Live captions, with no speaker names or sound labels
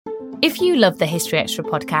If you love the History Extra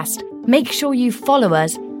podcast, make sure you follow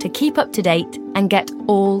us to keep up to date and get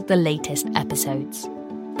all the latest episodes.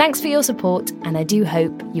 Thanks for your support, and I do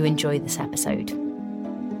hope you enjoy this episode.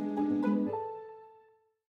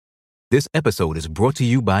 This episode is brought to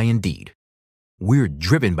you by Indeed. We're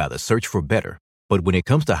driven by the search for better, but when it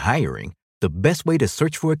comes to hiring, the best way to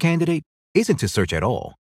search for a candidate isn't to search at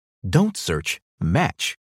all. Don't search,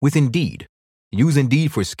 match with Indeed. Use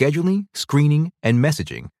Indeed for scheduling, screening, and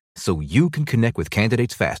messaging so you can connect with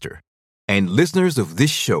candidates faster. And listeners of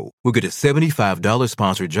this show will get a $75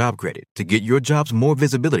 sponsored job credit to get your jobs more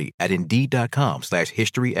visibility at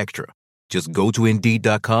Indeed.com/historyextra. Just go to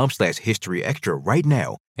Indeed.com/historyextra right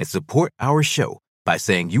now and support our show by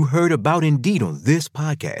saying you heard about Indeed on this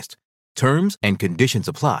podcast. Terms and conditions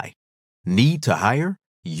apply. Need to hire?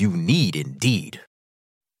 You need Indeed.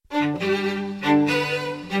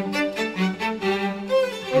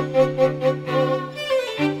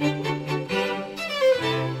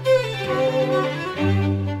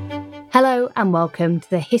 Hello and welcome to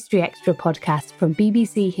the History Extra podcast from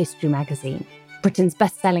BBC History Magazine, Britain's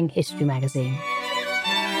best-selling history magazine.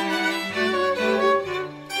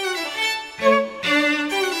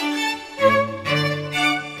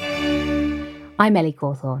 I'm Ellie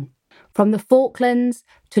Cawthorne. From the Falklands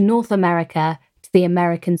to North America to the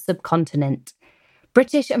American subcontinent,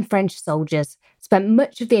 British and French soldiers spent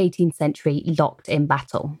much of the 18th century locked in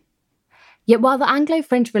battle. Yet while the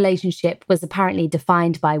Anglo-French relationship was apparently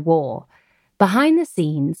defined by war, behind the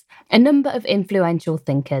scenes, a number of influential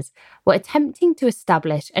thinkers were attempting to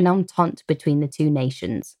establish an entente between the two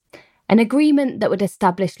nations, an agreement that would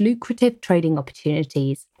establish lucrative trading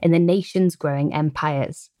opportunities in the nation's growing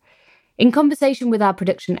empires. In conversation with our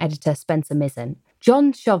production editor Spencer Mizzen,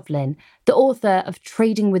 John Shovlin, the author of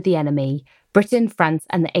Trading with the Enemy, Britain, France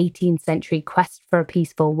and the 18th Century Quest for a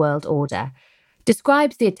Peaceful World Order,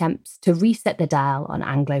 describes the attempts to reset the dial on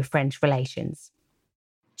Anglo-French relations.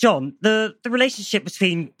 John, the relationship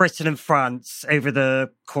between Britain and France over the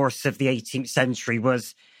course of the 18th century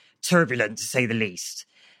was turbulent, to say the least.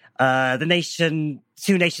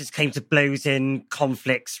 Two nations came to blows in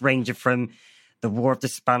conflicts ranging from the War of the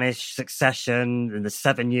Spanish Succession and the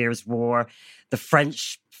 7 Years' War. The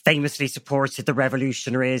French famously supported the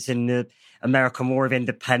revolutionaries in the American War of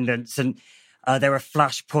Independence, and there were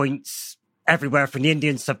flashpoints everywhere from the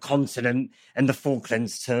Indian subcontinent and the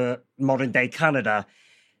Falklands to modern-day Canada.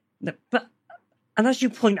 And as you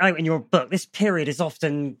point out in your book, this period is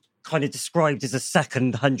often kind of described as a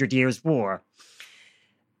second 100 Years' War.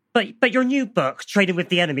 But your new book, Trading with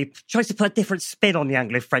the Enemy, tries to put a different spin on the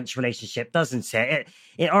Anglo-French relationship, doesn't it?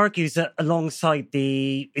 It argues that alongside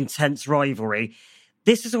the intense rivalry,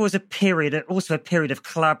 this is also a period of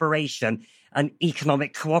collaboration and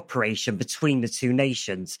economic cooperation between the two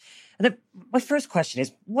nations. And then my first question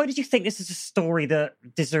is, why did you think this is a story that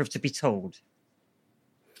deserves to be told?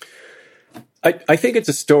 I think it's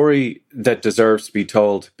a story that deserves to be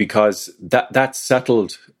told because that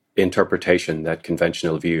settled interpretation, that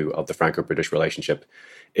conventional view of the Franco-British relationship,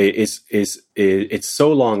 is it's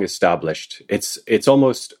so long established. It's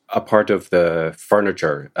almost a part of the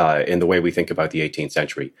furniture in the way we think about the 18th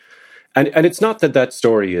century. And it's not that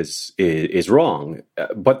story is wrong,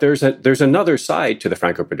 but there's another side to the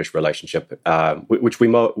Franco-British relationship, which we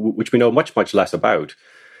know much less about.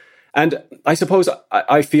 And I suppose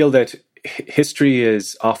I feel that history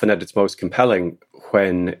is often at its most compelling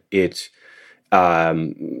when it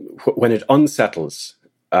unsettles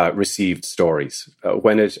received stories,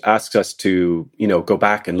 when it asks us to go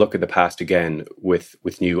back and look at the past again with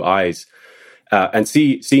new eyes. And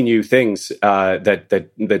see new things that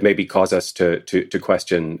maybe cause us to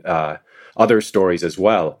question other stories as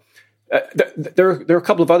well. There are a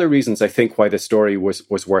couple of other reasons I think why this story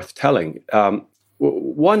was worth telling.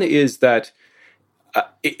 One is that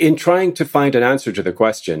in trying to find an answer to the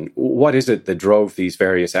question, what is it that drove these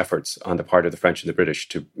various efforts on the part of the French and the British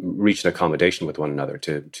to reach an accommodation with one another,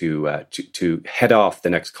 to head off the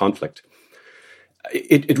next conflict?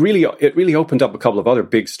 It really opened up a couple of other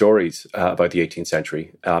big stories about the 18th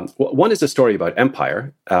century. One is a story about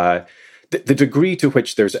empire, the degree to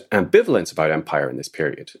which there's ambivalence about empire in this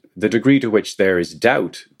period, the degree to which there is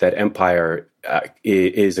doubt that empire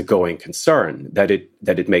is a going concern, that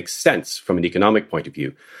it makes sense from an economic point of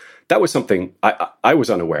view. That was something I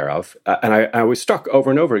was unaware of, and I was struck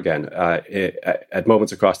over and over again at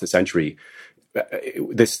moments across the century,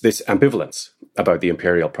 this ambivalence about the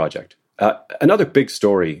imperial project. Another big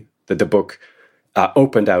story that the book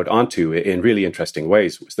opened out onto in really interesting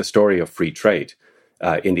ways was the story of free trade.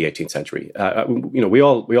 in the 18th century. We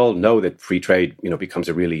all know that free trade, becomes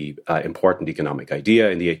a really important economic idea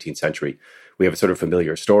in the 18th century. We have a sort of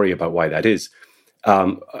familiar story about why that is.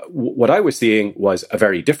 What I was seeing was a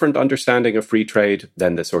very different understanding of free trade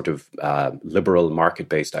than the sort of liberal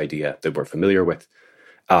market-based idea that we're familiar with.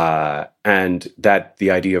 And that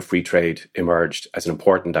the idea of free trade emerged as an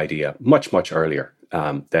important idea much, much earlier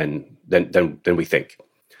than we think.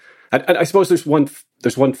 And I suppose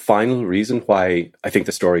there's one final reason why I think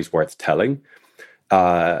the story is worth telling,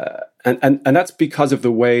 and that's because of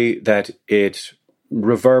the way that it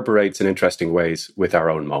reverberates in interesting ways with our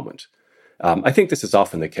own moment. I think this is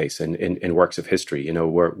often the case in works of history.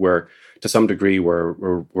 We're to some degree we're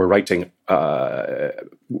writing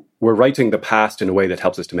the past in a way that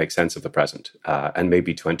helps us to make sense of the present and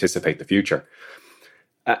maybe to anticipate the future.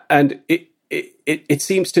 And it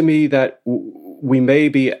seems to me that we may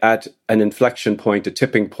be at an inflection point, a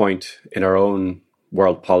tipping point in our own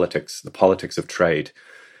world politics, the politics of trade,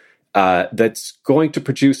 that's going to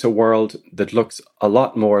produce a world that looks a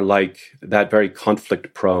lot more like that very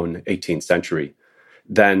conflict-prone 18th century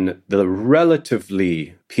than the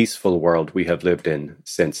relatively peaceful world we have lived in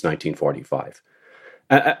since 1945.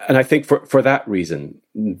 And I think for that reason,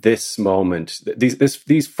 this moment,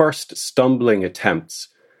 these first stumbling attempts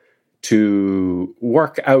to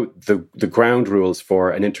work out the ground rules for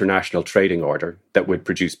an international trading order that would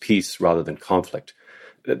produce peace rather than conflict,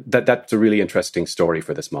 that's a really interesting story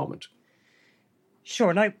for this moment.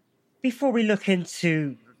 Sure. Now, before we look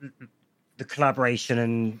into the collaboration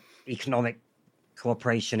and economic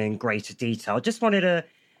cooperation in greater detail, I just wanted to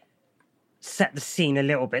set the scene a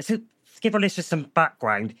little bit. So give our listeners some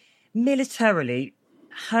background. Militarily,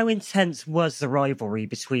 how intense was the rivalry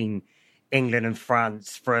between England and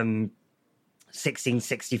France from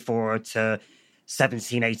 1664 to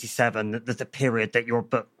 1787, the period that your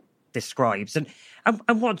book describes, and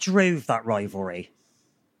what drove that rivalry?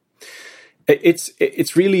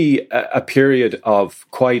 It's really a period of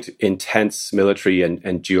quite intense military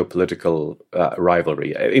and geopolitical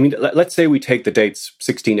rivalry. I mean, let's say we take the dates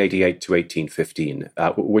 1688 to 1815,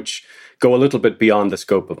 which go a little bit beyond the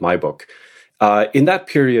scope of my book. In that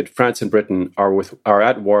period, France and Britain are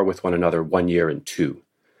at war with one another 1 year and two.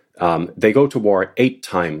 They go to war 8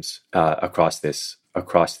 times across this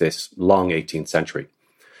long 18th century,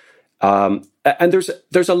 and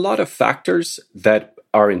there's a lot of factors that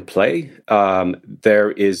are in play.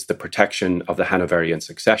 There is the protection of the Hanoverian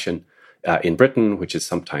succession in Britain, which is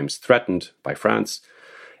sometimes threatened by France.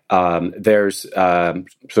 There's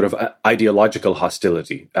sort of ideological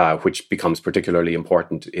hostility, which becomes particularly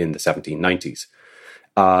important in the 1790s.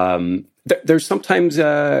 There's sometimes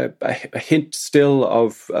a hint still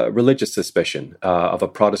of religious suspicion, of a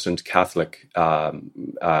Protestant-Catholic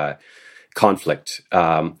conflict.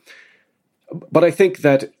 But I think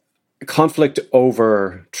that conflict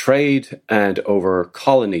over trade and over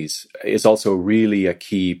colonies is also really a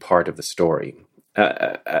key part of the story.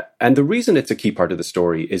 And the reason it's a key part of the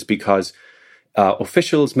story is because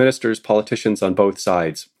officials, ministers, politicians on both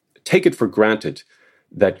sides take it for granted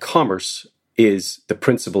that commerce is the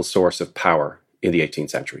principal source of power in the 18th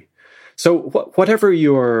century. So whatever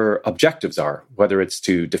your objectives are, whether it's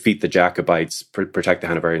to defeat the Jacobites, protect the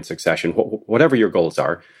Hanoverian succession, whatever your goals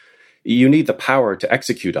are, you need the power to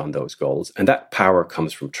execute on those goals, and that power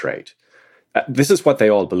comes from trade. This is what they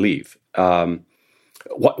all believe.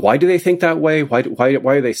 Why do they think that way? Why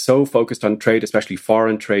are they so focused on trade, especially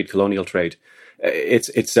foreign trade, colonial trade?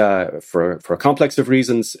 It's for a complex of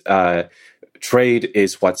reasons. Trade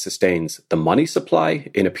is what sustains the money supply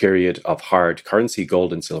in a period of hard currency,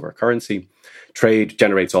 gold and silver currency. Trade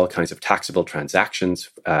generates all kinds of taxable transactions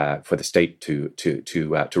for the state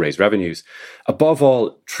to raise revenues. Above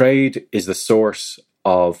all, trade is the source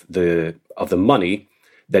of the money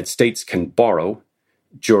that states can borrow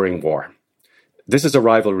during war. This is a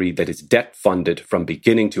rivalry that is debt funded from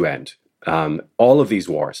beginning to end. All of these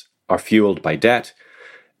wars are fueled by debt.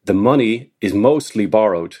 The money is mostly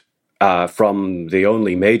borrowed from the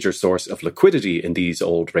only major source of liquidity in these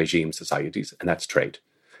old regime societies, and that's trade.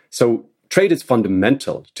 So trade is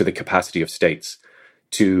fundamental to the capacity of states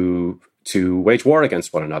to wage war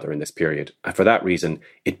against one another in this period. And for that reason,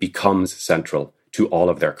 it becomes central to all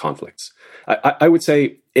of their conflicts. I would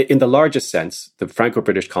say, in the largest sense, the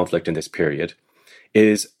Franco-British conflict in this period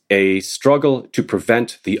is a struggle to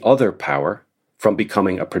prevent the other power from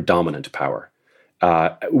becoming a predominant power.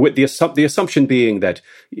 With the assumption being that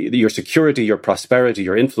your security, your prosperity,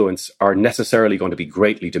 your influence are necessarily going to be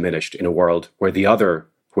greatly diminished in a world where the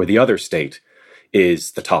other state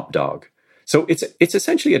is the top dog. So it's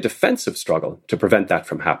essentially a defensive struggle to prevent that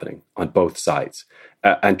from happening on both sides.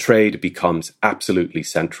 And trade becomes absolutely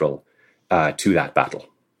central to that battle.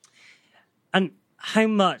 And how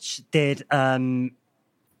much did sort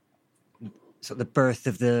of the birth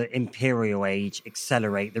of the imperial age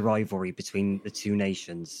accelerate the rivalry between the two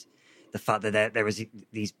nations? The fact that there was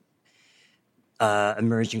these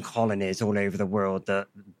emerging colonies all over the world that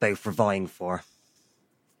both were vying for.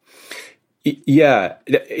 Yeah,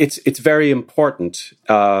 it's very important.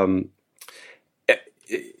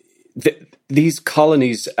 These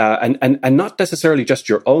colonies, and not necessarily just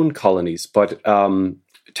your own colonies, but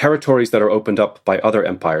territories that are opened up by other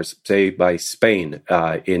empires, say by Spain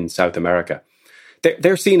in South America,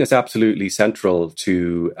 they're seen as absolutely central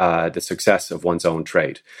to the success of one's own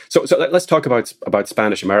trade. So let's talk about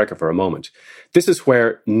Spanish America for a moment. This is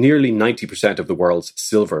where nearly 90% of the world's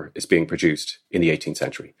silver is being produced in the 18th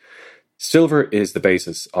century. Silver is the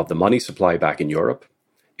basis of the money supply back in Europe.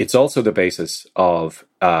 It's also the basis of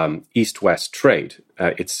East-West trade.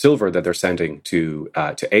 It's silver that they're sending to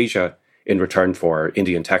Asia in return for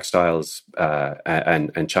Indian textiles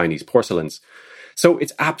and Chinese porcelains. So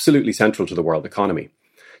it's absolutely central to the world economy.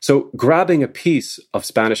 So grabbing a piece of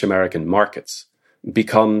Spanish-American markets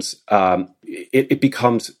becomes it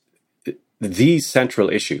becomes the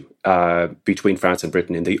central issue between France and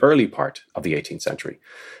Britain in the early part of the 18th century.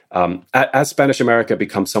 As Spanish America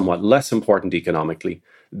becomes somewhat less important economically,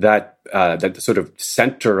 that the sort of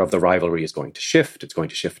center of the rivalry is going to shift. It's going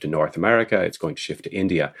to shift to North America. It's going to shift to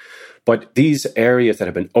India. But these areas that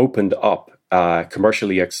have been opened up,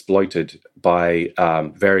 commercially exploited by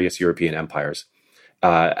various European empires,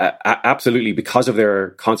 absolutely because of their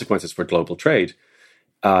consequences for global trade,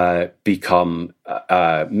 become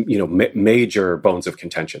major bones of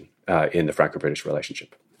contention in the Franco-British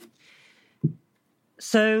relationship.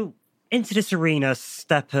 So into this arena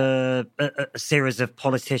step a series of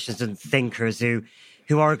politicians and thinkers who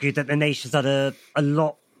argued that the nations had a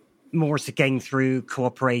lot more to gain through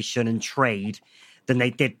cooperation and trade than they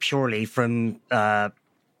did purely from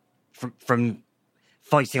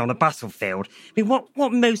fighting on a battlefield. I mean,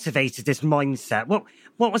 what motivated this mindset?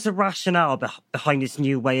 What was the rationale behind this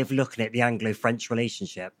new way of looking at the Anglo-French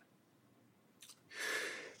relationship?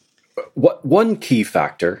 One key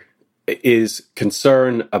factor is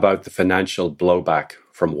concern about the financial blowback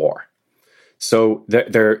from war. So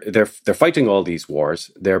they're fighting all these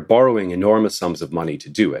wars. They're borrowing enormous sums of money to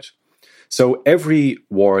do it. So every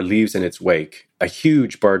war leaves in its wake a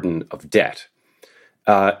huge burden of debt.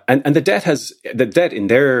 And the debt in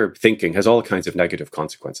their thinking has all kinds of negative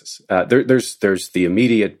consequences. There's the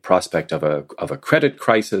immediate prospect of a credit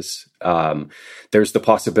crisis. There's the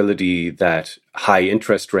possibility that high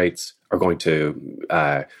interest rates are going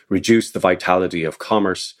to reduce the vitality of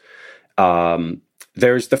commerce.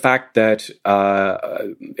 There's the fact that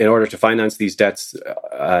in order to finance these debts,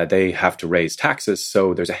 they have to raise taxes.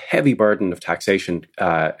 So there's a heavy burden of taxation,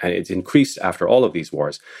 and it's increased after all of these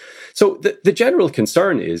wars. So the general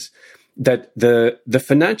concern is that the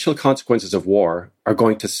financial consequences of war are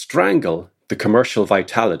going to strangle the commercial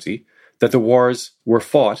vitality that the wars were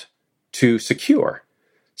fought to secure.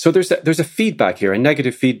 So there's a feedback here, a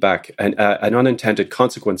negative feedback, and an unintended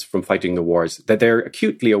consequence from fighting the wars that they're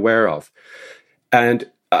acutely aware of. And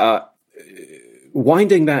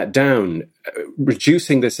winding that down,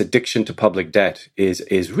 reducing this addiction to public debt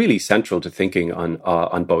is really central to thinking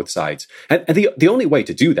on both sides. And the only way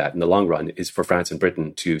to do that in the long run is for France and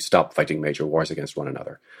Britain to stop fighting major wars against one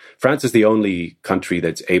another. France is the only country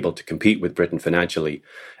that's able to compete with Britain financially.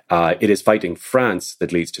 It is fighting France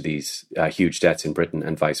that leads to these huge debts in Britain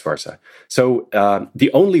and vice versa. So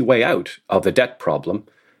the only way out of the debt problem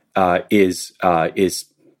is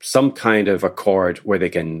some kind of accord where they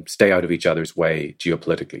can stay out of each other's way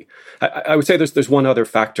geopolitically. I would say there's one other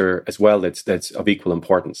factor as well that's of equal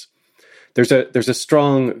importance. There's a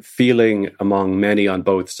strong feeling among many on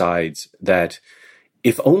both sides that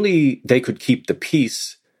if only they could keep the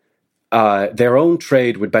peace, their own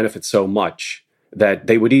trade would benefit so much that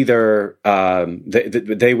they would either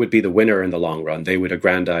they would be the winner in the long run, they would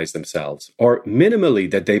aggrandize themselves, or minimally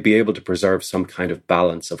that they'd be able to preserve some kind of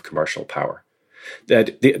balance of commercial power.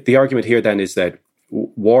 That the argument here then is that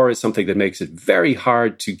war is something that makes it very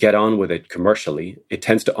hard to get on with it commercially. It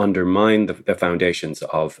tends to undermine the foundations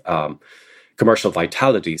of commercial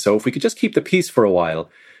vitality. So if we could just keep the peace for a while,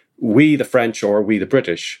 we, the French, or we, the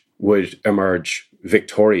British, would emerge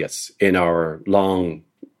victorious in our long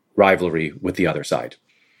rivalry with the other side.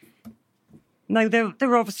 Now, there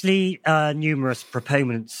are obviously numerous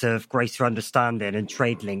proponents of greater understanding and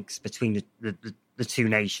trade links between the two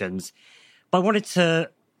nations. But I wanted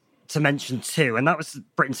to to mention two, and that was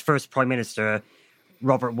Britain's first Prime Minister,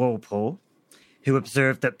 Robert Walpole, who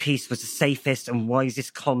observed that peace was the safest and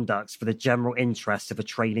wisest conduct for the general interest of a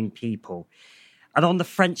trading people. And on the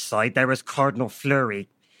French side, there was Cardinal Fleury.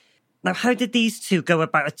 Now, how did these two go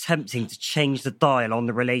about attempting to change the dial on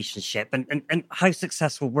the relationship, and how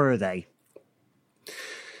successful were they?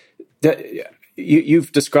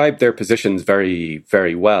 You've described their positions very,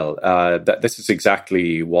 very well. This is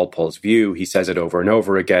exactly Walpole's view. He says it over and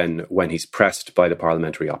over again when he's pressed by the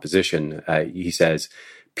parliamentary opposition. He says,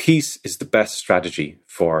 peace is the best strategy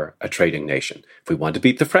for a trading nation. If we want to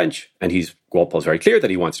beat the French, and Walpole's very clear that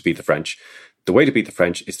he wants to beat the French, the way to beat the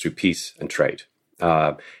French is through peace and trade.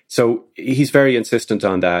 So he's very insistent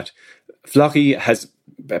on that. Fleury has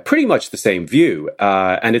pretty much the same view,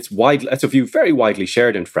 and it's a view very widely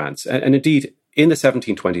shared in France. And indeed, in the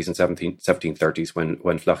 1720s and 1730s,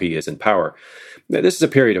 when Fleury is in power, this is a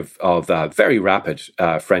period of very rapid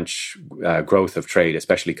French growth of trade,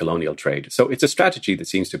 especially colonial trade. So it's a strategy that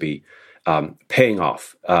seems to be paying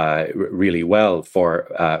off really well for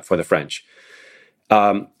the French.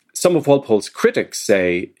 Some of Walpole's critics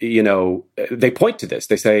say, they point to this.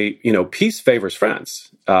 They say, peace favors France.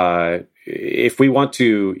 If we want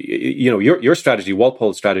to, your strategy,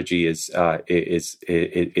 Walpole's strategy is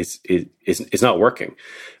not working.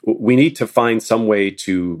 We need to find some way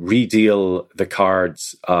to redeal the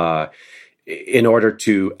cards in order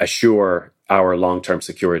to assure our long-term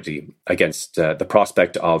security against the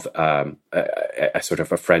prospect of a sort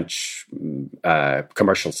of a French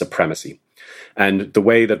commercial supremacy. And the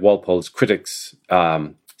way that Walpole's critics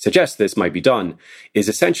suggest this might be done is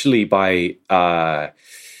essentially by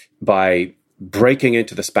breaking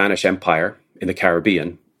into the Spanish Empire in the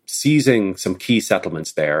Caribbean, seizing some key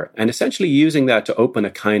settlements there, and essentially using that to open a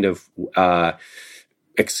kind of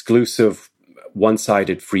exclusive,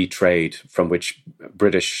 one-sided free trade from which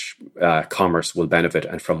British commerce will benefit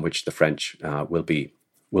and from which the French will be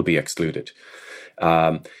excluded.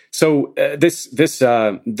 So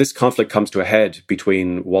this conflict comes to a head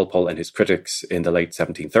between Walpole and his critics in the late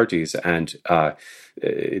 1730s, and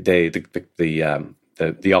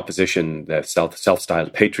the opposition, the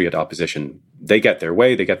self-styled patriot opposition, they get their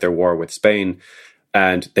way, they get their war with Spain,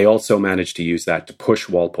 and they also manage to use that to push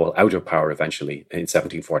Walpole out of power eventually in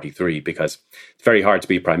 1743, because it's very hard to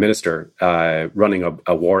be prime minister running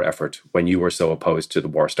a war effort when you were so opposed to the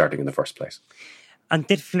war starting in the first place. And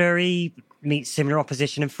did Fleury meet similar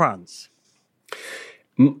opposition in France?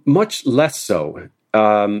 Much less so.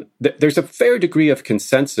 There's a fair degree of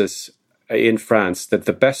consensus in France that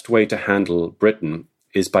the best way to handle Britain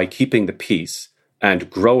is by keeping the peace and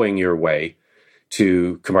growing your way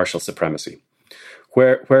to commercial supremacy.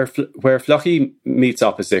 Where Fleury meets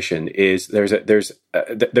opposition is there's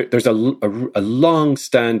a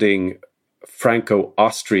long-standing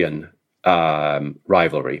Franco-Austrian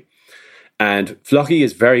rivalry. And Fleury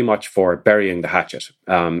is very much for burying the hatchet.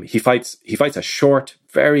 He fights a short,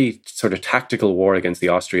 very sort of tactical war against the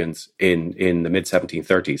Austrians in the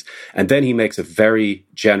mid-1730s, and then he makes a very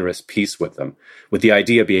generous peace with them, with the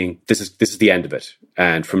idea being this is the end of it,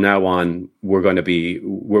 and from now on we're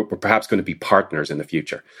perhaps going to be partners in the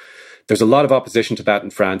future. There's a lot of opposition to that in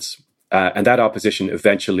France, and that opposition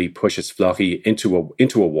eventually pushes Fleury into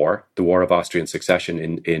a war, the War of Austrian Succession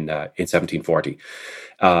in 1740.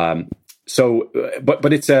 So,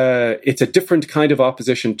 but it's a different kind of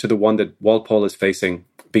opposition to the one that Walpole is facing,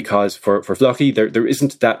 because for Fleury there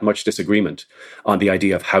isn't that much disagreement on the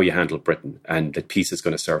idea of how you handle Britain, and that peace is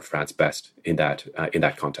going to serve France best in that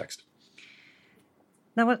context.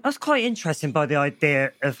 Now, I was quite interested by the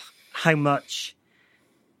idea of how much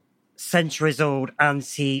centuries-old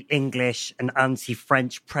anti-English and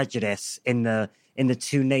anti-French prejudice in the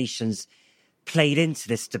two nations played into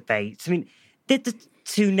this debate. I mean, did the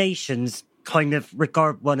two nations kind of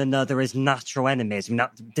regard one another as natural enemies? I mean,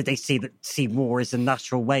 did they see war as a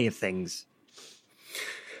natural way of things?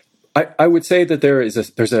 I would say that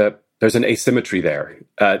there's an asymmetry there.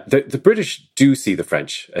 The British do see the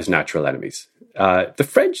French as natural enemies. The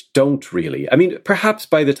French don't really. I mean, perhaps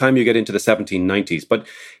by the time you get into the 1790s, but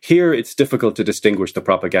here it's difficult to distinguish the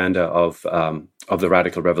propaganda of the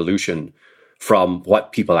Radical Revolution from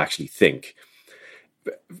what people actually think.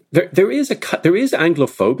 There is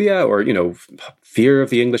Anglophobia, or fear of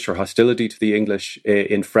the English or hostility to the English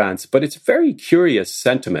in France, but it's a very curious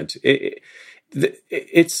sentiment.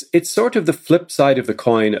 It's sort of the flip side of the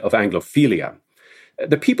coin of Anglophilia.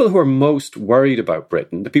 The people who are most worried about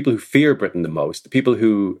Britain, the people who fear Britain the most, the people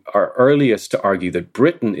who are earliest to argue that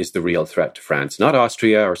Britain is the real threat to France, not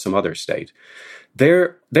Austria or some other state,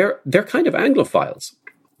 they're kind of Anglophiles.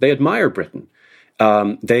 They admire Britain.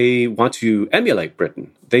 they want to emulate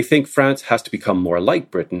Britain. They think France has to become more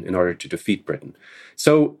like Britain in order to defeat Britain.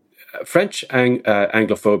 So French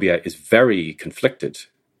Anglophobia is very conflicted.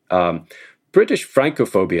 British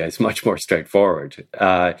Francophobia is much more straightforward.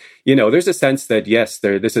 There's a sense that yes,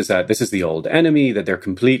 this is the old enemy, that they're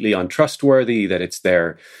completely untrustworthy, that it's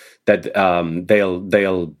that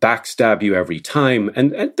they'll backstab you every time,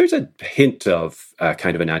 and there's a hint of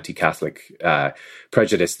kind of an anti-Catholic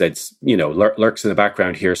prejudice that's lurks in the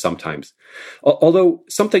background here sometimes. Although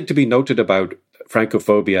something to be noted about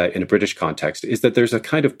Francophobia in a British context is that there's a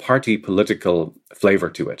kind of party political flavor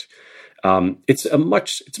to it. It's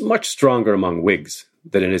much stronger among Whigs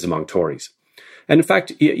than it is among Tories. And in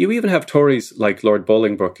fact, you even have Tories like Lord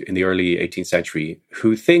Bolingbroke in the early 18th century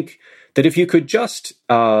who think that if you could just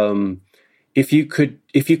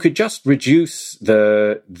reduce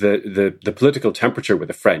the political temperature with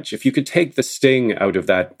the French, if you could take the sting out of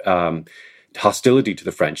that hostility to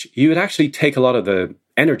the French, you would actually take a lot of the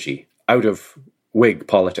energy out of Whig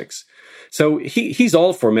politics. So he's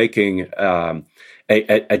all for making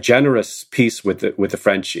a generous peace with the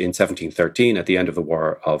French in 1713 at the end of the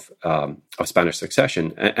War of Spanish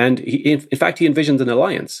Succession, and in fact he envisions an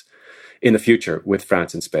alliance in the future with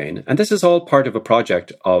France and Spain. And this is all part of a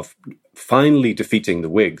project of finally defeating the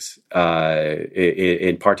Whigs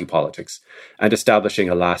in party politics and establishing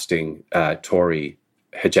a lasting Tory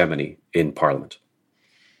hegemony in Parliament.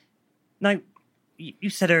 Now, you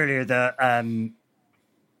said earlier that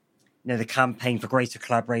the campaign for greater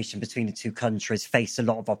collaboration between the two countries faced a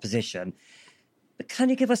lot of opposition. But can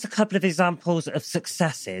you give us a couple of examples of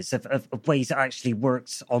successes, of ways it actually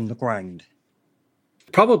works on the ground?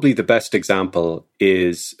 Probably the best example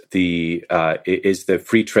is the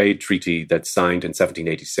free trade treaty that's signed in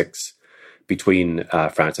 1786 between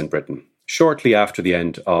France and Britain, shortly after the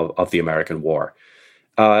end of the American War.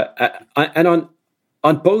 And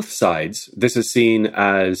on both sides, this is seen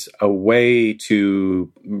as a way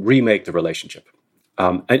to remake the relationship.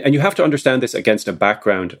 And you have to understand this against a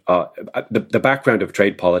background, the background of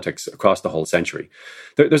trade politics across the whole century.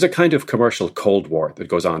 There's a kind of commercial Cold War that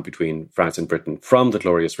goes on between France and Britain from the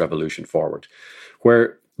Glorious Revolution forward,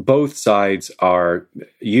 where both sides are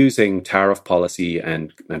using tariff policy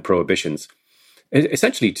and prohibitions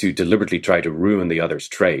essentially to deliberately try to ruin the other's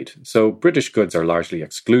trade. So British goods are largely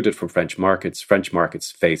excluded from French markets. French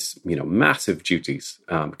markets face, massive duties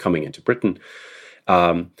coming into Britain.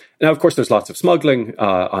 Now, of course, there's lots of smuggling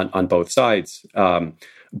on both sides,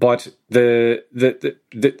 but the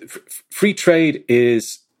free trade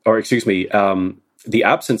the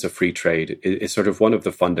absence of free trade is sort of one of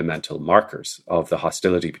the fundamental markers of the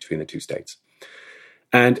hostility between the two states.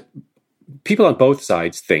 And people on both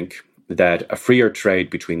sides think that a freer trade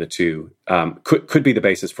between the two could be the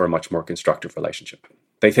basis for a much more constructive relationship.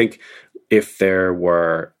 They think if there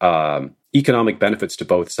were economic benefits to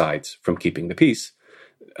both sides from keeping the peace,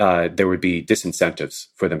 there would be disincentives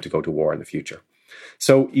for them to go to war in the future.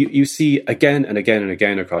 So you see again and again and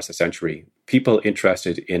again across the century, people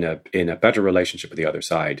interested in a better relationship with the other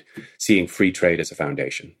side, seeing free trade as a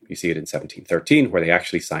foundation. You see it in 1713, where they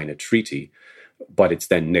actually sign a treaty, but it's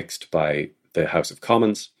then nixed by the House of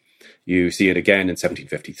Commons. You see it again in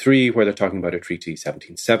 1753, where they're talking about a treaty.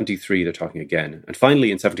 1773, they're talking again. And finally,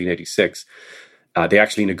 in 1786, they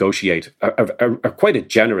actually negotiate quite a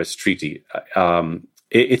generous treaty.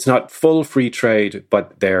 It's not full free trade,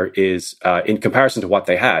 but there is, in comparison to what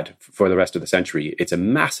they had for the rest of the century, it's a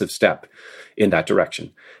massive step in that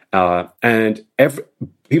direction. And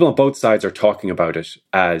people on both sides are talking about it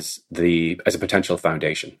as a potential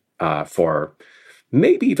foundation for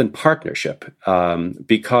maybe even partnership,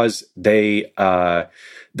 because both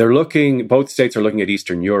states are looking at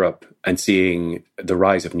Eastern Europe and seeing the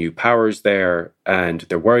rise of new powers there, and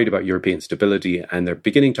they're worried about European stability, and they're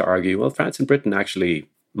beginning to argue, well, France and Britain actually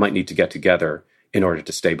might need to get together in order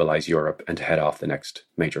to stabilize Europe and to head off the next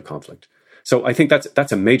major conflict. So I think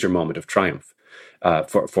that's a major moment of triumph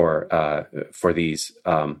for these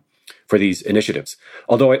initiatives.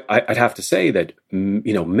 Although I'd have to say that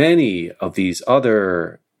many of these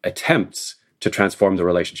other attempts to transform the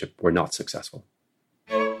relationship were not successful.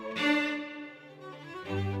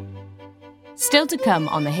 Still to come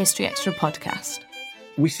on the History Extra podcast.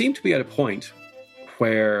 We seem to be at a point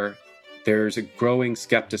where there's a growing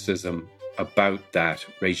skepticism about that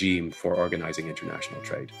regime for organizing international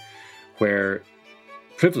trade, where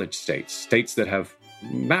privileged states that have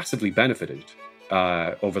massively benefited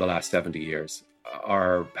over the last 70 years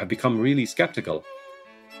have become really skeptical.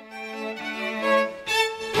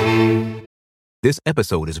 This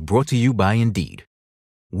episode is brought to you by Indeed.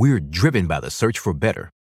 We're driven by the search for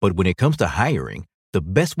better, but when it comes to hiring, the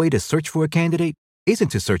best way to search for a candidate isn't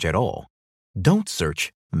to search at all. Don't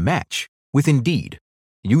search, match with Indeed.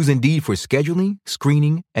 Use Indeed for scheduling,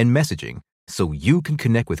 screening, and messaging so you can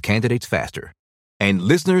connect with candidates faster. And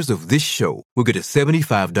listeners of this show will get a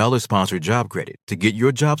 $75 sponsored job credit to get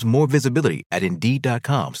your jobs more visibility at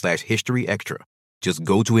Indeed.com/History Extra. Just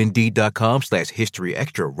go to Indeed.com/History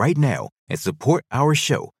Extra right now and support our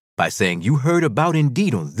show by saying you heard about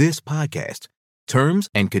Indeed on this podcast. Terms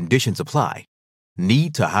and conditions apply.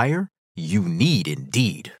 Need to hire? You need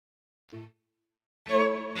Indeed.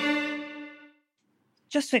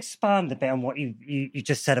 Just to expand a bit on what you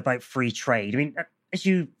just said about free trade, I mean, as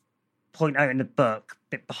you point out in the book,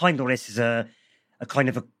 behind all this is a kind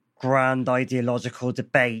of a grand ideological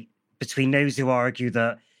debate between those who argue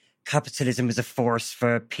that capitalism is a force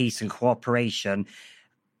for peace and cooperation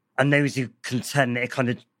and those who contend that it kind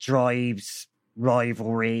of drives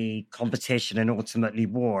rivalry, competition, and ultimately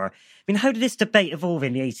war. I mean, how did this debate evolve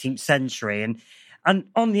in the 18th century? And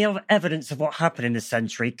on the evidence of what happened in the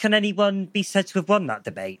century, can anyone be said to have won that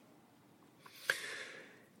debate?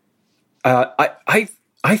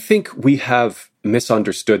 I think we have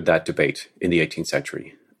misunderstood that debate in the 18th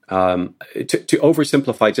century. To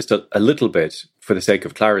oversimplify just a little bit for the sake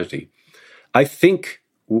of clarity, I think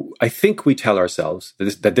we tell ourselves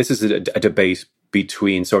that this is a debate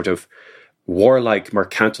between sort of warlike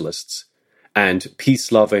mercantilists and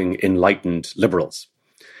peace-loving, enlightened liberals.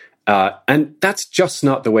 And that's just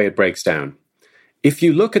not the way it breaks down. If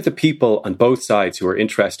you look at the people on both sides who are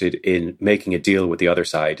interested in making a deal with the other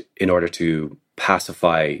side in order to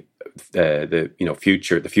pacify the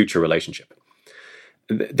future relationship,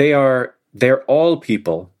 they're all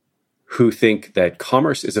people who think that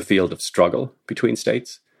commerce is a field of struggle between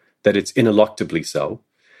states, that it's ineluctably so.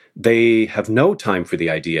 They have no time for the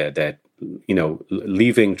idea that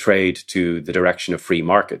leaving trade to the direction of free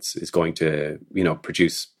markets is going to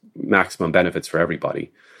produce maximum benefits for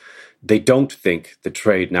everybody. They don't think that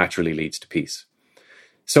trade naturally leads to peace.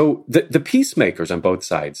 So the peacemakers on both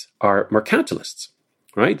sides are mercantilists,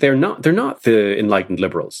 right? They're not the enlightened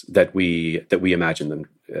liberals that we imagine them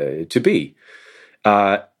to be.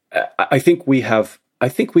 I think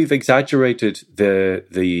we've exaggerated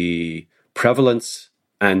the prevalence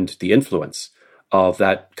and the influence of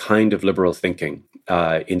that kind of liberal thinking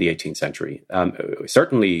in the 18th century.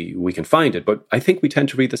 Certainly we can find it, but I think we tend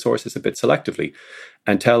to read the sources a bit selectively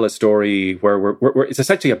and tell a story where it's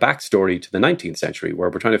essentially a backstory to the 19th century, where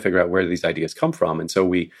we're trying to figure out where these ideas come from. And so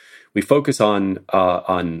we focus on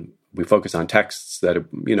texts that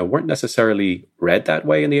weren't necessarily read that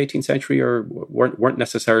way in the 18th century or weren't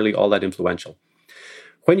necessarily all that influential.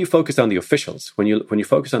 When you focus on the officials, when you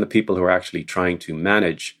focus on the people who are actually trying to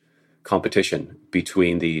manage competition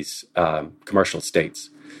between these commercial states,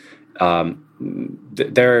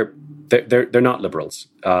 they're not liberals.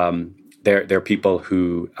 They're people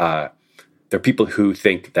who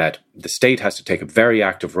think that the state has to take a very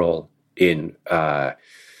active role in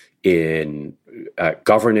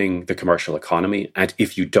governing the commercial economy, and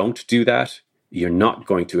if you don't do that, you're not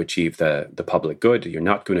going to achieve the public good. You're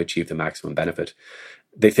not going to achieve the maximum benefit.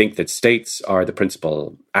 They think that states are the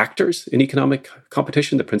principal actors in economic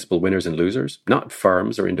competition, the principal winners and losers, not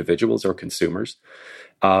firms or individuals or consumers.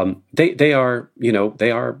 They are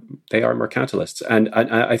mercantilists, and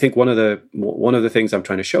I think one of the things I'm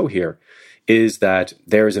trying to show here is that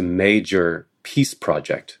there is a major peace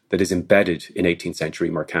project that is embedded in 18th century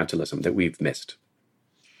mercantilism that we've missed.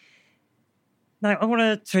 Now, I want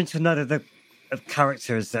to turn to another of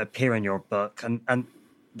characters that appear in your book, and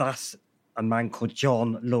that's a man called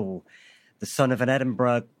John Law, the son of an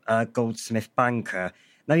Edinburgh goldsmith banker.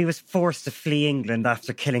 Now, he was forced to flee England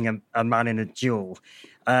after killing a man in a duel.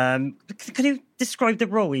 Can you describe the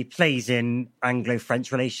role he plays in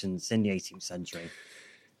Anglo-French relations in the 18th century?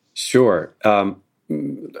 Sure.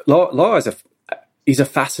 Law he's a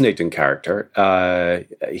fascinating character.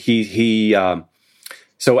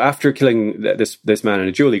 So after killing this man in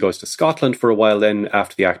a duel, he goes to Scotland for a while. Then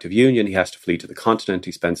after the Act of Union, he has to flee to the continent.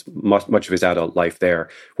 He spends much of his adult life there,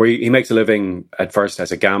 where he makes a living at first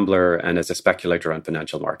as a gambler and as a speculator on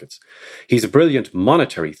financial markets. He's a brilliant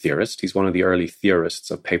monetary theorist. He's one of the early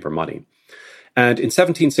theorists of paper money. And in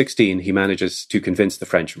 1716, he manages to convince the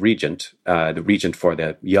French regent, the regent for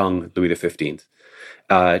the young Louis XV,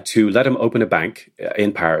 to let him open a bank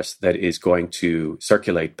in Paris that is going to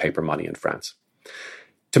circulate paper money in France.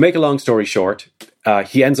 To make a long story short,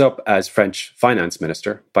 he ends up as French finance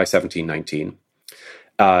minister by 1719.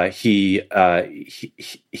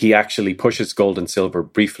 He actually pushes gold and silver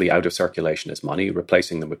briefly out of circulation as money,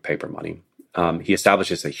 replacing them with paper money. He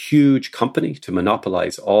establishes a huge company to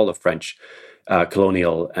monopolize all of French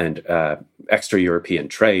colonial and extra-European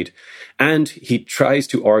trade. And he tries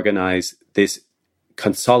to organize this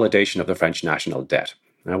consolidation of the French national debt.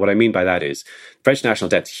 Now, what I mean by that is French national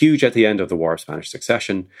debt's huge at the end of the War of Spanish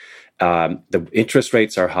Succession. The interest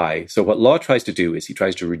rates are high. So what Law tries to do is he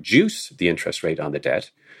tries to reduce the interest rate on the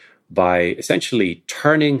debt by essentially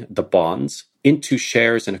turning the bonds into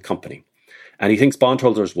shares in a company. And he thinks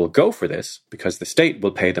bondholders will go for this because the state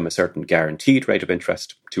will pay them a certain guaranteed rate of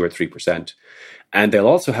interest, 2 or 3%. And they'll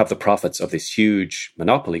also have the profits of this huge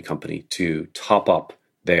monopoly company to top up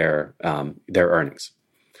their earnings.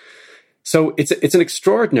 So it's an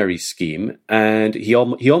extraordinary scheme, and he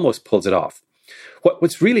almost pulls it off.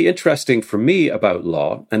 What's really interesting for me about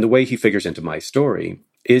Law and the way he figures into my story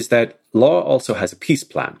is that Law also has a peace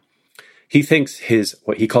plan. He thinks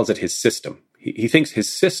what he calls it his system. He thinks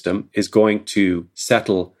his system is going to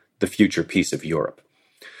settle the future peace of Europe.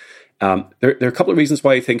 There are a couple of reasons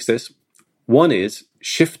why he thinks this. One is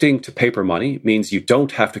shifting to paper money means you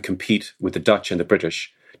don't have to compete with the Dutch and the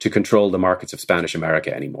British to control the markets of Spanish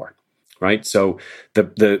America anymore, right? So one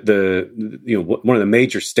of the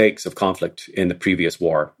major stakes of conflict in the previous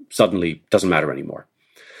war suddenly doesn't matter anymore.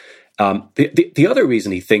 The other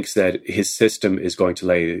reason he thinks that his system is going to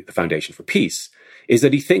lay the foundation for peace is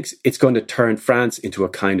that he thinks it's going to turn France into a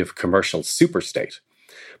kind of commercial superstate,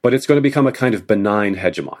 but it's going to become a kind of benign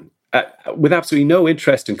hegemon. With absolutely no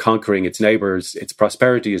interest in conquering its neighbors, its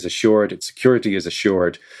prosperity is assured, its security is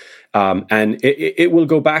assured, and it will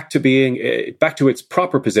go back to its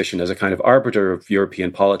proper position as a kind of arbiter of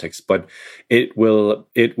European politics, but it will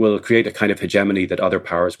create a kind of hegemony that other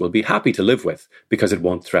powers will be happy to live with because it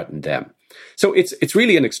won't threaten them. So it's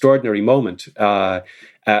really an extraordinary moment,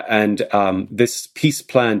 and this peace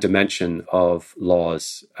plan dimension of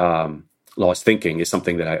Law's thinking is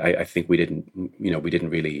something that I think we didn't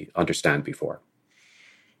really understand before.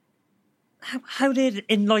 How did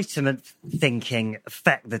Enlightenment thinking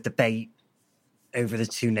affect the debate over the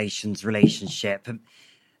two nations' relationship?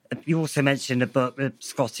 You also mentioned a book, the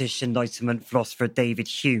Scottish Enlightenment philosopher David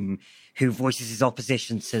Hume, who voices his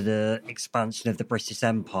opposition to the expansion of the British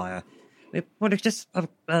Empire. I wonder if you just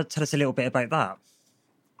tell us a little bit about that.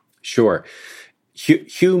 Sure.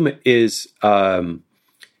 Hume is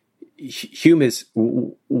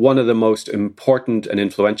one of the most important and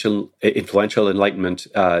influential Enlightenment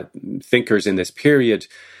thinkers in this period,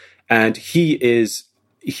 and he is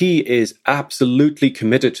absolutely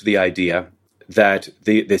committed to the idea that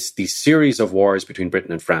these series of wars between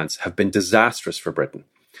Britain and France have been disastrous for Britain,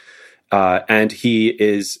 and his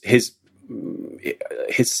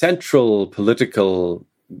central political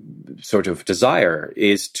sort of desire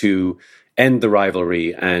is to end the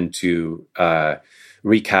rivalry and to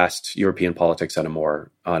recast European politics on a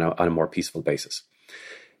more peaceful basis.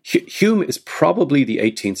 Hume is probably the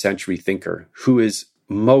 18th century thinker who is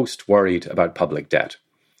most worried about public debt.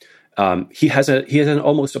 He has an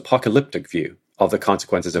almost apocalyptic view of the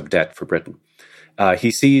consequences of debt for Britain. He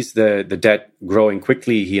sees the debt growing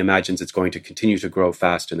quickly. He imagines it's going to continue to grow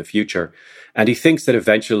fast in the future. And he thinks that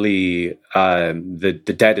eventually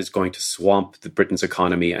the debt is going to swamp Britain's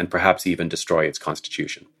economy and perhaps even destroy its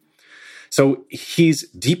constitution. So he's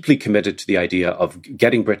deeply committed to the idea of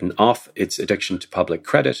getting Britain off its addiction to public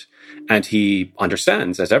credit. And he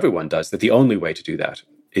understands, as everyone does, that the only way to do that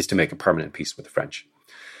is to make a permanent peace with the French.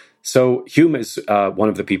 So Hume is one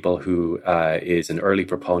of the people who is an early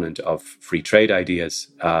proponent of free trade ideas,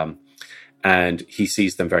 and he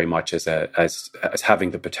sees them very much as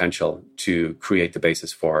having the potential to create the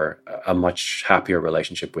basis for a much happier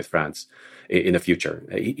relationship with France in the future.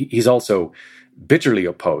 He's also bitterly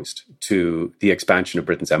opposed to the expansion of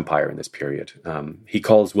Britain's empire in this period. He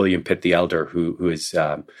calls William Pitt the Elder, who is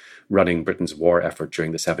running Britain's war effort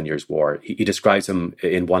during the 7 Years' War. He describes him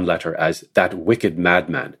in one letter as that wicked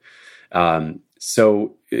madman.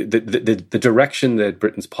 So the direction that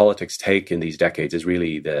Britain's politics take in these decades is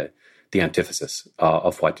really the antithesis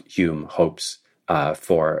of what Hume hopes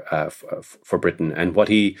for Britain, and what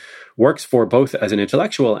he works for both as an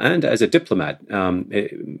intellectual and as a diplomat.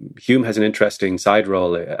 Hume has an interesting side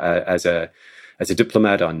role as a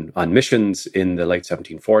diplomat on missions in the late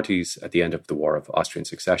 1740s at the end of the War of Austrian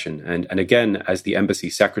Succession, and again as the embassy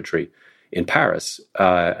secretary in Paris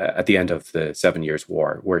at the end of the 7 Years'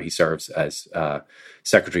 War, where he serves as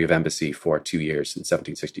Secretary of Embassy for 2 years in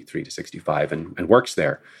 1763 to 65, and works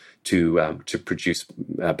there to produce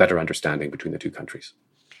a better understanding between the two countries.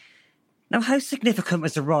 Now, how significant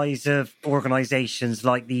was the rise of organisations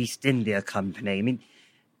like the East India Company? I mean,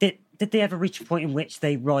 did they ever reach a point in which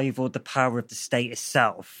they rivaled the power of the state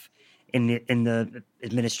itself in the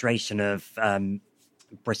administration of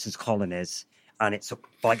Britain's colonies? and its,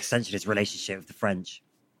 by extension, its relationship with the French.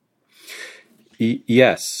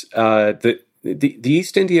 Yes, the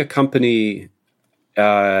East India Company,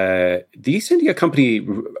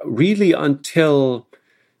 really until,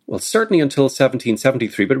 well, certainly until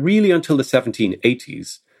 1773, but really until the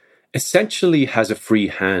 1780s, essentially has a free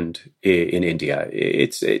hand in India.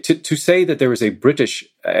 It's to say that there is a British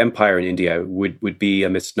empire in India would be a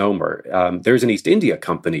misnomer. There's an East India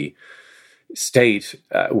Company state,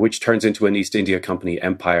 which turns into an East India Company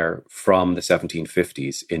empire from the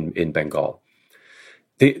 1750s in Bengal.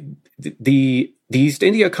 The East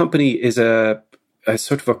India Company is a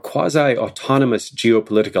sort of a quasi-autonomous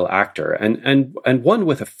geopolitical actor, and one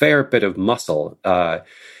with a fair bit of muscle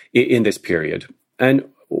in this period. And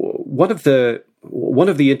one of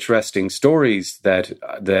the interesting stories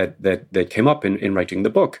that came up in writing the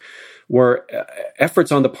book were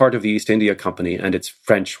efforts on the part of the East India Company and its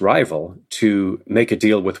French rival to make a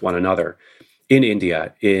deal with one another in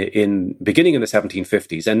India in beginning in the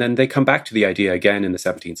 1750s, and then they come back to the idea again in the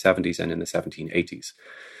 1770s and in the 1780s.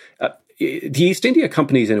 The East India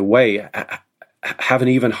Companies, in a way, have an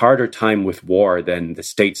even harder time with war than the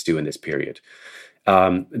states do in this period.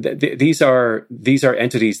 These are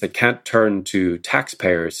entities that can't turn to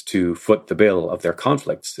taxpayers to foot the bill of their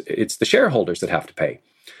conflicts. It's the shareholders that have to pay,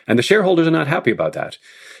 and the shareholders are not happy about that.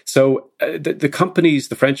 So the companies,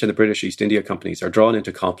 the French and the British East India Companies, are drawn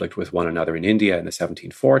into conflict with one another in India in the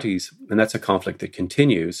 1740s, and that's a conflict that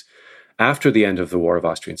continues after the end of the War of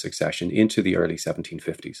Austrian Succession into the early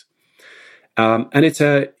 1750s. And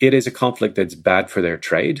it is a conflict that's bad for their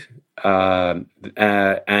trade, and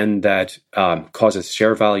that causes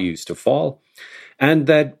share values to fall, and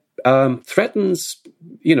that threatens,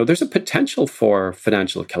 there's a potential for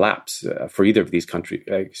financial collapse for either of these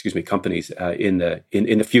companies in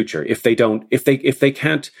the future if they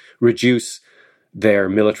can't reduce their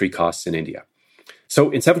military costs in India. So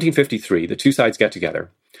in 1753, the two sides get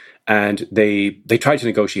together and they try to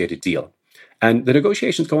negotiate a deal. And the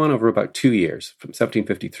negotiations go on over about 2 years, from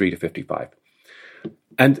 1753 to 55.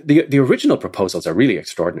 And the original proposals are really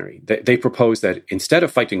extraordinary. They propose that instead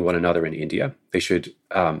of fighting one another in India, they should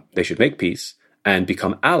make peace and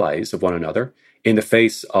become allies of one another in the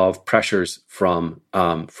face of pressures from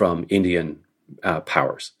Indian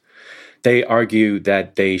powers. They argue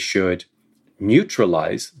that they should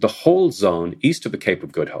neutralize the whole zone east of the Cape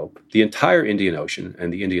of Good Hope, the entire Indian Ocean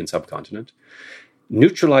and the Indian subcontinent,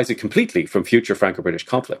 neutralize it completely from future Franco-British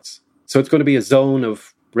conflicts. So it's going to be a zone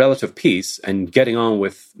of relative peace and getting on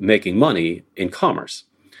with making money in commerce.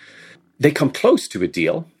 They come close to a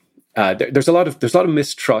deal. There's a lot of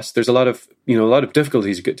mistrust. There's a lot of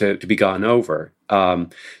difficulties to be gotten over.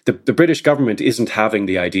 The British government isn't having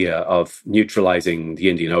the idea of neutralizing the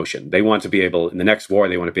Indian Ocean. They want to be able, in the next war,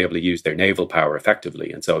 they want to be able to use their naval power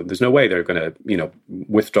effectively, and so there's no way they're going to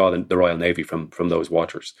withdraw the Royal Navy from those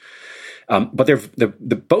waters. But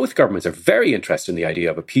both governments are very interested in the idea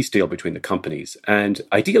of a peace deal between the companies, and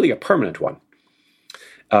ideally a permanent one.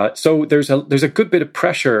 So there's a good bit of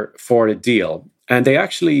pressure for a deal, and they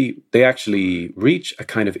actually reach a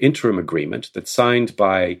kind of interim agreement that's signed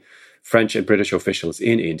by French and British officials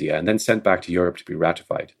in India and then sent back to Europe to be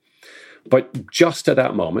ratified. But just at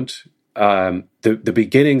that moment, the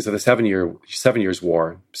beginnings of the 7 Years'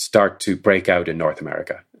 War start to break out in North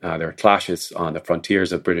America. There are clashes on the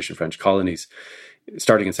frontiers of British and French colonies,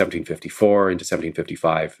 starting in 1754 into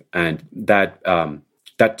 1755, and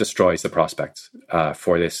that destroys the prospects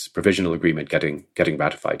for this provisional agreement getting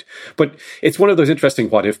ratified. But it's one of those interesting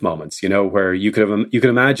what-if moments, where you could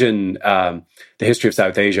imagine the history of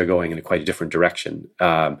South Asia going in quite a different direction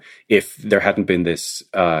if there hadn't been this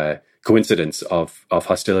coincidence of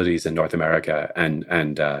hostilities in North America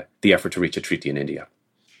and the effort to reach a treaty in India.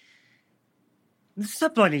 The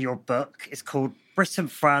subline of your book is called Britain,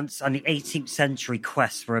 France, and the 18th Century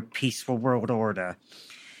Quest for a Peaceful World Order.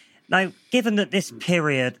 Now, given that this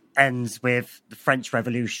period ends with the French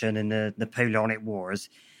Revolution and the Napoleonic Wars,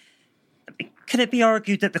 can it be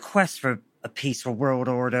argued that the quest for a peaceful world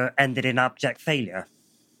order ended in abject failure?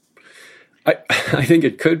 I think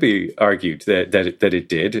it could be argued that it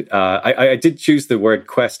did. I did choose the word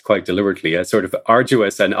quest quite deliberately, a sort of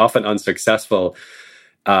arduous and often unsuccessful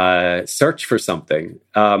search for something.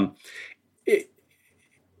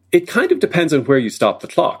 It kind of depends on where you stop the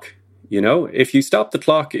clock. If you stop the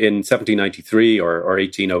clock in 1793 or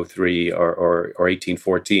 1803 or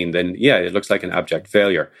 1814, then yeah, it looks like an abject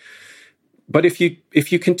failure. But if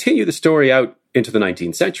you continue the story out into the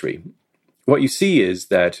 19th century, what you see is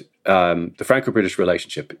that the Franco-British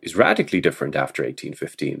relationship is radically different after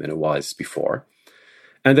 1815 than it was before,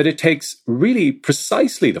 and that it takes really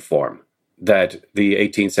precisely the form that the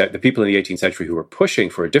people in the 18th century who were pushing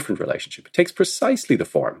for a different relationship, it takes precisely the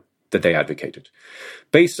form that they advocated,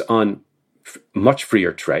 based on much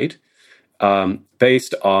freer trade,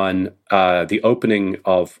 based on the opening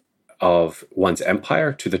of one's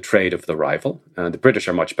empire to the trade of the rival. The British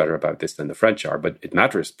are much better about this than the French are, but it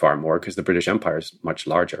matters far more because the British Empire is much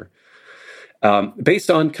larger. Based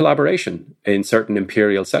on collaboration in certain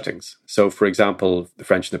imperial settings. So, for example, the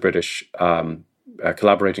French and the British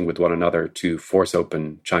collaborating with one another to force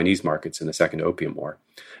open Chinese markets in the Second Opium War,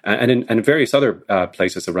 and in various other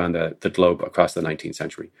places around the globe across the 19th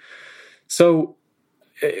century. So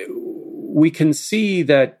we can see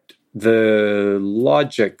that the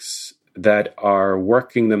logics that are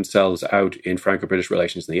working themselves out in Franco-British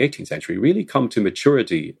relations in the 18th century really come to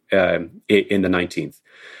maturity in the 19th.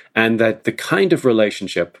 And that the kind of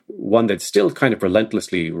relationship, one that's still kind of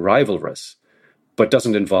relentlessly rivalrous, but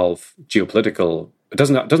doesn't involve geopolitical,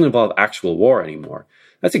 doesn't involve actual war anymore.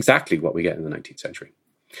 That's exactly what we get in the 19th century.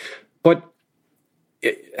 But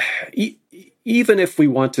even if we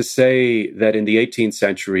want to say that in the 18th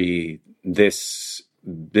century, this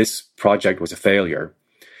project was a failure,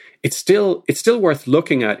 it's still worth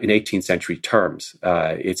looking at in 18th century terms,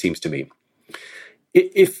 it seems to me.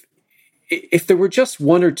 If there were just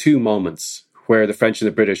one or two moments where the French and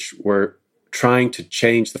the British were trying to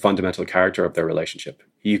change the fundamental character of their relationship,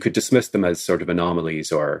 you could dismiss them as sort of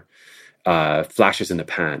anomalies or flashes in the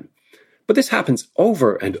pan. But this happens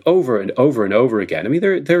over and over and over and over again. I mean,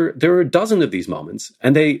 there are a dozen of these moments,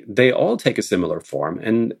 and they all take a similar form,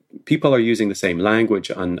 and people are using the same language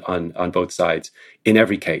on both sides in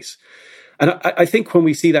every case. And I think when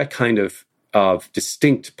we see that kind of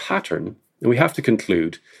distinct pattern, we have to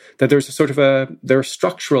conclude that there are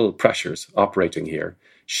structural pressures operating here,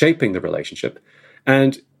 shaping the relationship.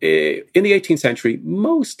 And in the 18th century,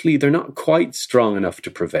 mostly they're not quite strong enough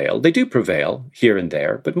to prevail. They do prevail here and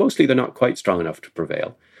there, but mostly they're not quite strong enough to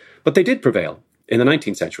prevail. But they did prevail in the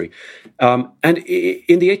 19th century. And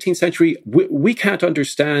in the 18th century, we can't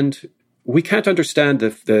understand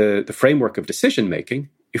the framework of decision making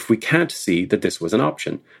if we can't see that this was an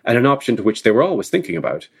option, and an option to which they were always thinking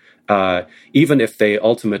about, even if they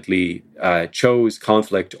ultimately chose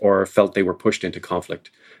conflict or felt they were pushed into conflict,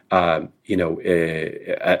 as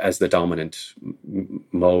the dominant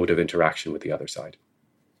mode of interaction with the other side.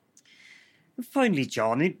 Finally,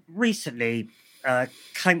 John, recently,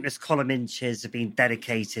 countless column inches have been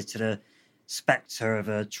dedicated to the spectre of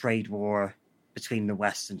a trade war between the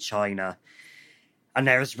West and China. And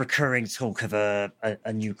there is recurring talk of a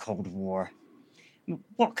new Cold War.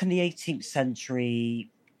 What can the 18th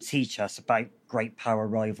century teach us about great power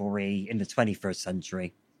rivalry in the 21st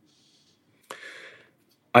century?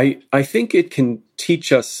 I think it can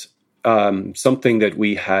teach us something that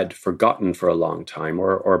we had forgotten for a long time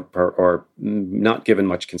or not given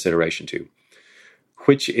much consideration to,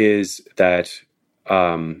 which is that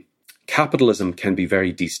capitalism can be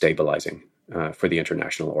very destabilizing for the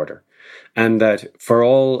international order. And that for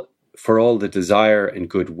all the desire and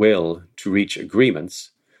goodwill to reach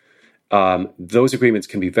agreements, those agreements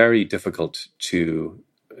can be very difficult to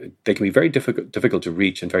difficult to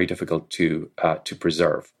reach and very difficult to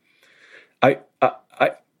preserve. I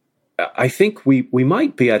think we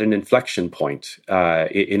might be at an inflection point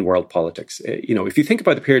in world politics. If you think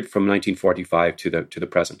about the period from 1945 to the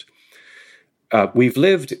present, we've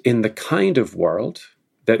lived in the kind of world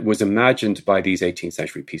that was imagined by these 18th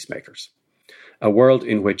century peacemakers. A world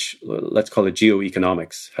in which, let's call it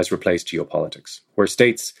geoeconomics, has replaced geopolitics, where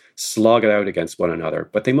states slog it out against one another,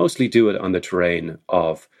 but they mostly do it on the terrain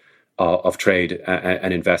of trade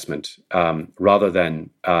and investment, rather than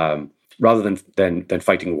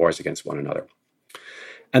fighting wars against one another.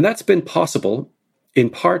 And that's been possible, in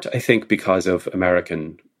part, I think, because of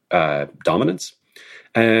American dominance,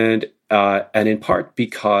 and in part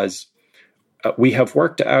because we have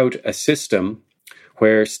worked out a system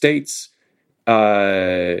where states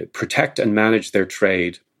protect and manage their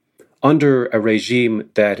trade under a regime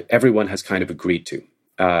that everyone has kind of agreed to,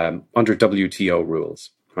 under WTO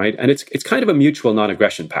rules, right? And it's kind of a mutual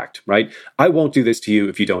non-aggression pact, right? I won't do this to you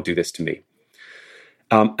if you don't do this to me.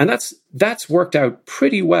 And that's worked out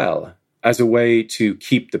pretty well as a way to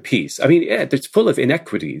keep the peace. I mean, it's full of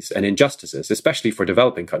inequities and injustices, especially for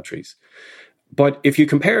developing countries. But if you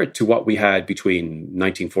compare it to what we had between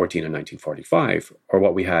 1914 and 1945, or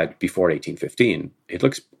what we had before 1815, it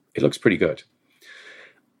looks pretty good.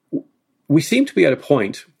 We seem to be at a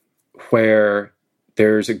point where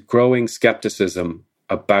there's a growing skepticism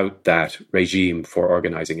about that regime for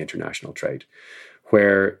organizing international trade,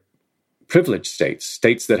 where privileged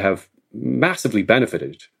states that have massively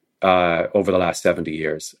benefited over the last 70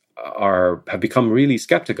 years, have become really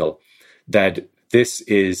skeptical that this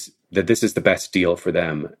is the best deal for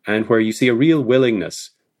them, and where you see a real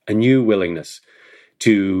willingness, a new willingness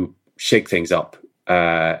to shake things up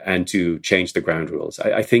and to change the ground rules.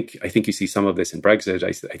 I think you see some of this in Brexit.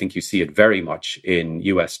 I think you see it very much in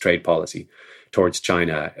US trade policy towards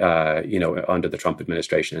China, under the Trump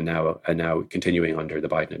administration and now continuing under the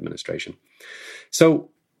Biden administration. So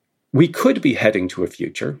we could be heading to a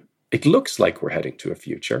future. It looks like we're heading to a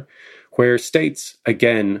future where states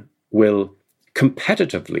again will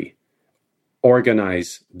competitively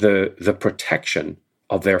organize the protection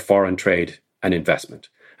of their foreign trade and investment.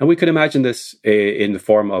 And we could imagine this in the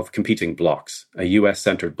form of competing blocks, a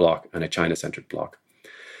US-centered bloc and a China-centered bloc.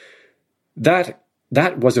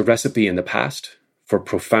 That was a recipe in the past for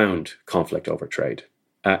profound conflict over trade,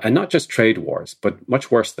 and not just trade wars, but much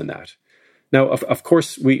worse than that. Now, of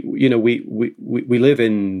course, we live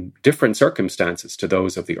in different circumstances to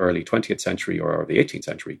those of the early 20th century or the 18th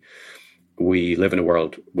century. We live in a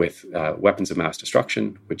world with weapons of mass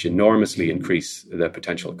destruction, which enormously increase the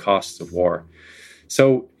potential costs of war.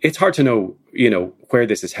 So it's hard to know, where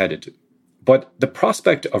this is headed. But the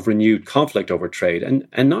prospect of renewed conflict over trade,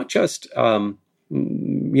 and not just,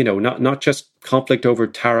 not just conflict over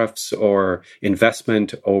tariffs or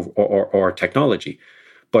investment or technology,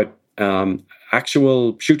 but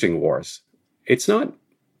actual shooting wars. It's not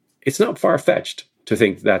far-fetched to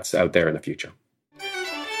think that's out there in the future.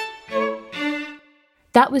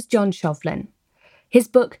 That was John Shovlin. His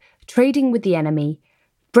book, Trading with the Enemy,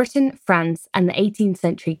 Britain, France and the 18th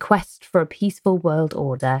Century Quest for a Peaceful World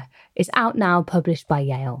Order, is out now, published by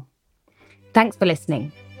Yale. Thanks for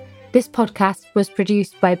listening. This podcast was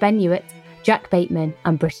produced by Ben Hewitt, Jack Bateman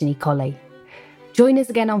and Brittany Colley. Join us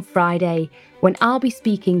again on Friday when I'll be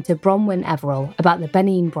speaking to Bronwyn Everall about the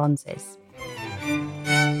Benin Bronzes.